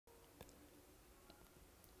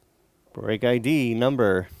Break ID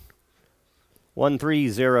number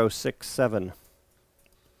 13067.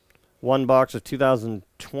 One box of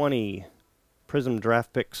 2020 Prizm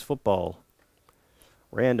Draft Picks Football.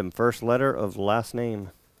 Random first letter of last name.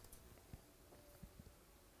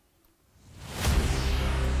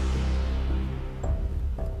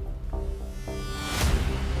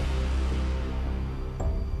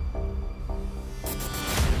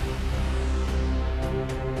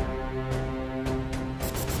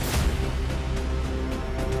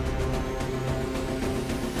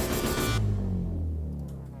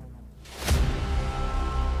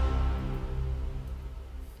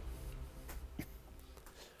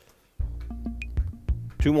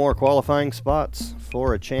 Two more qualifying spots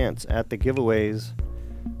for a chance at the giveaways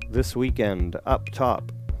this weekend. Up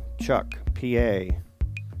top, Chuck, PA.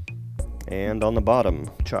 And on the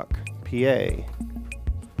bottom, Chuck, PA.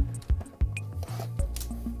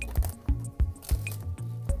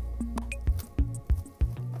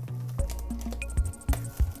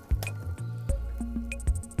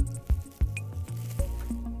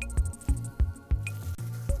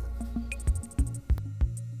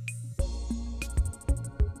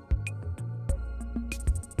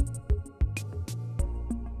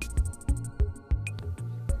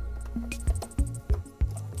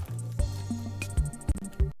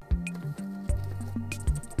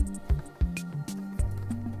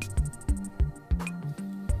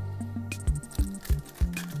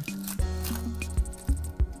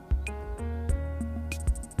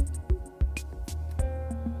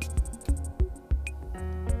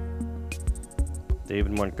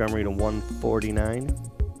 David Montgomery to 149.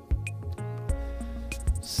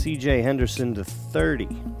 CJ Henderson to 30.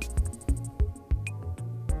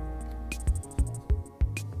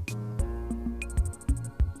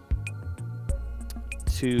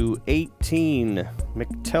 To 18,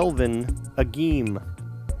 McTelvin Agim.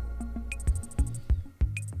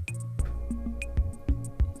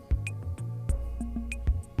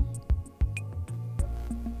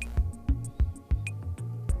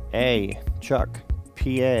 A, Chuck,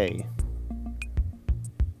 PA.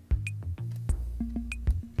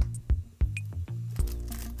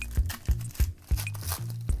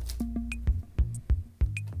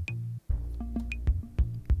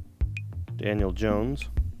 Daniel Jones.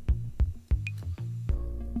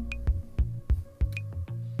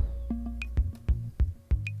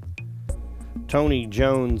 Tony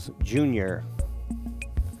Jones Jr.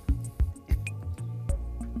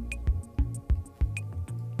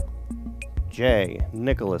 J.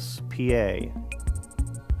 Nicholas, PA.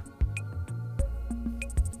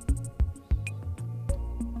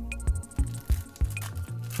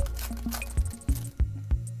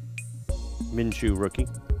 Minshew rookie.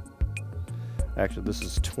 Actually, this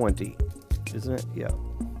is 20, isn't it? Yeah.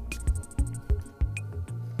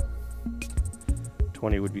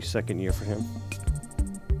 20 would be second year for him.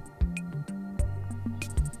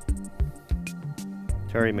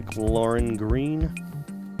 Terry McLaurin Green.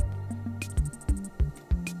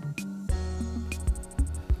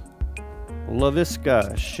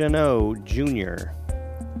 LaVisca Chenault Jr.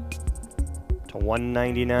 to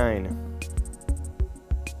 199.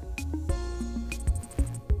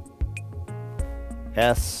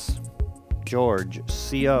 S. George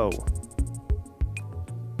CO.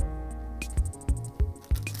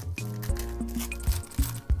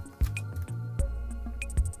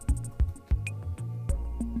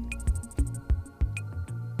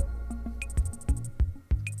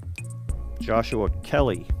 Joshua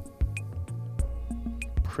Kelly.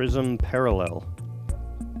 Prizm Parallel.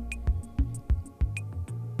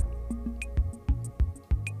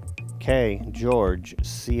 K. George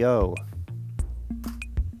CO.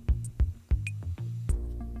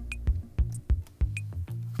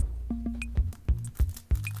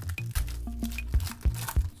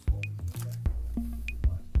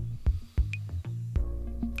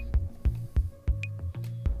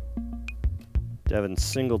 Devin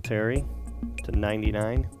Singletary to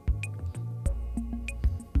 99.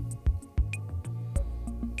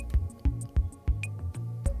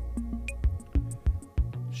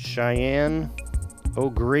 Cheyenne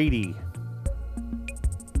O'Grady.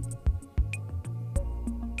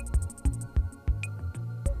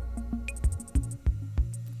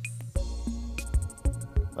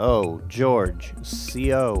 Oh, George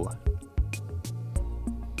CO.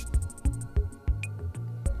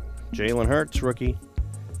 Jalen Hurts rookie.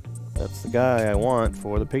 That's the guy I want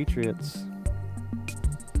for the Patriots.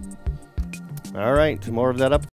 All right, more of that up.